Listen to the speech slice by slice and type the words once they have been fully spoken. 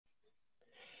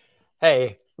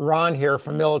Hey, Ron here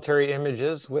from Military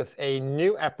Images with a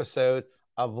new episode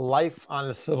of Life on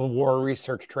the Civil War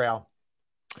Research Trail.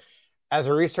 As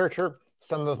a researcher,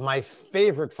 some of my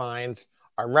favorite finds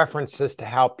are references to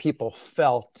how people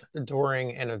felt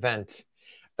during an event,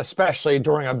 especially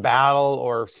during a battle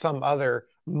or some other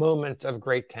moment of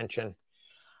great tension.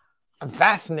 I'm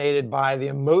fascinated by the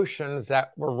emotions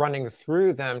that were running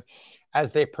through them as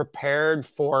they prepared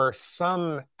for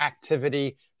some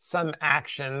activity, some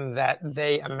action that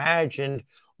they imagined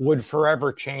would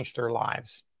forever change their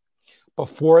lives.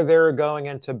 Before they were going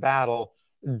into battle,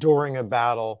 during a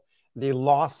battle, the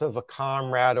loss of a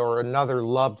comrade or another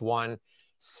loved one,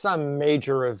 some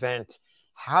major event,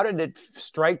 how did it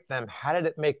strike them? How did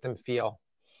it make them feel?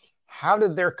 How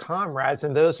did their comrades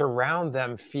and those around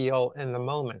them feel in the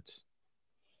moment?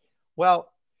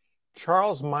 Well,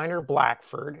 Charles Minor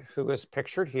Blackford, who is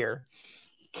pictured here,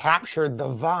 captured the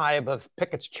vibe of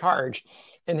Pickett's charge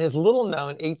in his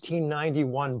little-known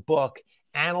 1891 book,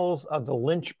 Annals of the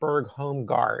Lynchburg Home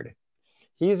Guard.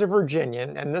 He's a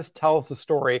Virginian, and this tells the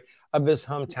story of his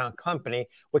hometown company,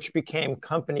 which became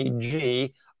Company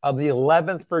G of the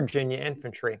 11th Virginia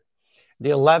Infantry.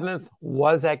 The 11th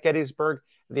was at Gettysburg.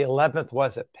 The 11th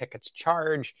was at Pickett's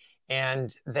charge,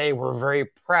 and they were very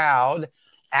proud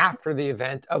after the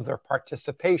event of their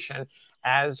participation,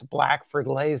 as Blackford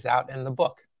lays out in the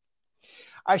book.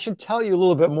 I should tell you a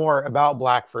little bit more about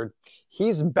Blackford.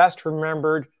 He's best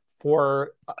remembered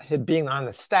for his being on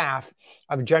the staff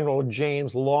of General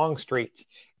James Longstreet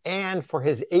and for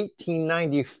his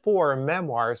 1894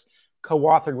 memoirs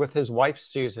co-authored with his wife,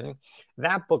 Susan.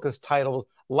 That book is titled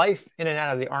Life in and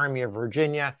Out of the Army of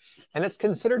Virginia, and it's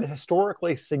considered a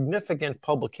historically significant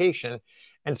publication,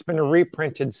 and it's been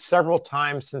reprinted several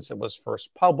times since it was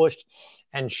first published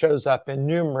and shows up in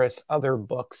numerous other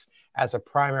books as a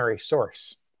primary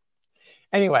source.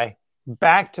 Anyway,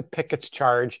 back to Pickett's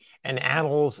charge and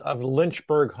Annals of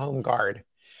Lynchburg Home Guard.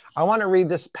 I want to read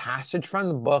this passage from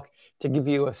the book to give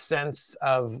you a sense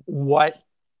of what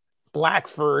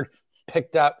Blackford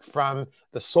picked up from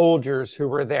the soldiers who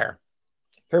were there.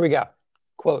 Here we go.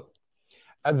 Quote,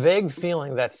 "A vague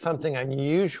feeling that something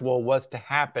unusual was to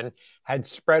happen had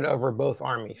spread over both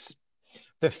armies.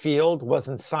 The field was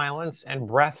in silence and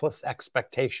breathless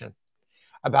expectation.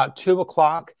 About 2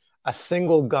 o'clock, a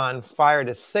single gun fired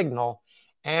a signal,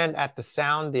 and at the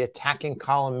sound, the attacking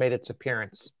column made its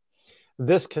appearance.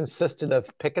 This consisted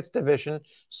of Pickett's division,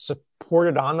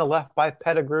 supported on the left by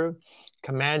Pettigrew,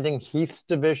 commanding Heath's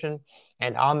division,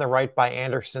 and on the right by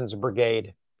Anderson's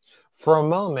brigade. For a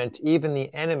moment, even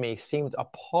the enemy seemed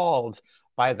appalled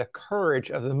by the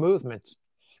courage of the movement,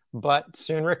 but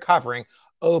soon recovering,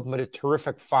 opened a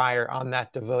terrific fire on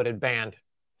that devoted band.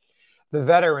 The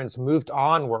veterans moved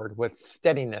onward with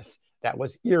steadiness that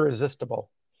was irresistible.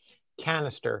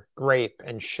 Canister, grape,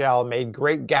 and shell made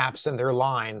great gaps in their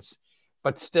lines,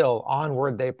 but still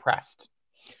onward they pressed.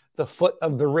 The foot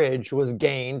of the ridge was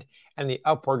gained, and the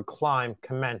upward climb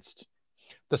commenced.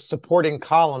 The supporting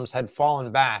columns had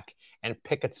fallen back, and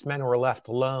Pickett's men were left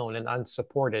alone and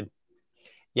unsupported.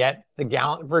 Yet the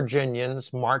gallant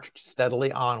Virginians marched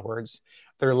steadily onwards.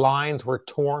 Their lines were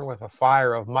torn with a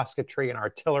fire of musketry and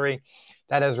artillery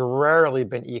that has rarely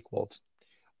been equaled.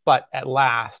 But at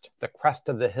last the crest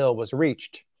of the hill was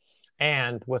reached,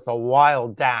 and with a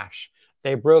wild dash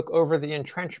they broke over the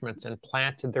entrenchments and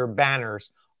planted their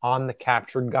banners on the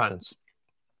captured guns.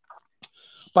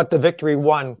 But the victory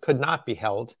won could not be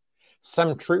held.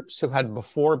 Some troops who had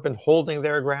before been holding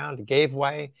their ground gave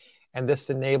way, and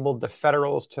this enabled the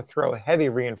Federals to throw heavy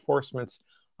reinforcements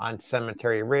on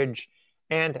Cemetery Ridge,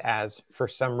 and as, for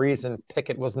some reason,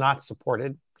 Pickett was not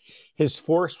supported, his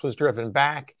force was driven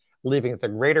back, leaving the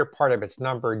greater part of its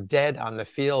number dead on the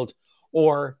field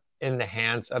or in the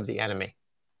hands of the enemy."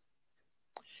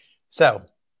 So,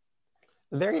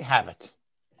 there you have it.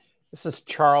 This is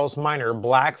Charles Minor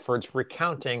Blackford's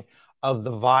recounting of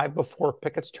the vibe before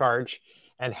Pickett's charge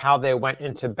and how they went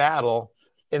into battle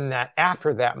in that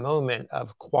after that moment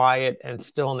of quiet and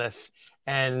stillness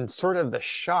and sort of the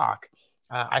shock.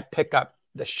 I pick up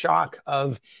the shock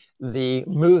of the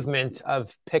movement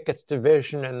of Pickett's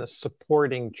division and the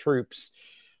supporting troops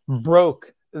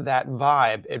broke that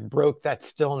vibe. It broke that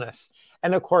stillness.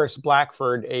 And of course,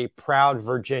 Blackford, a proud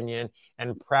Virginian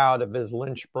and proud of his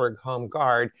Lynchburg Home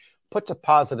Guard, puts a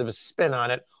positive spin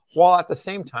on it, while at the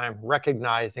same time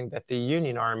recognizing that the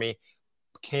Union Army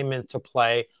came into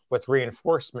play with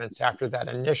reinforcements after that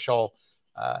initial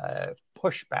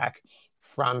pushback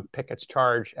from Pickett's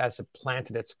charge as it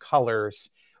planted its colors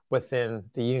within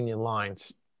the Union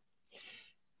lines.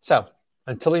 So,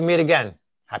 until we meet again,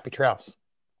 happy trails.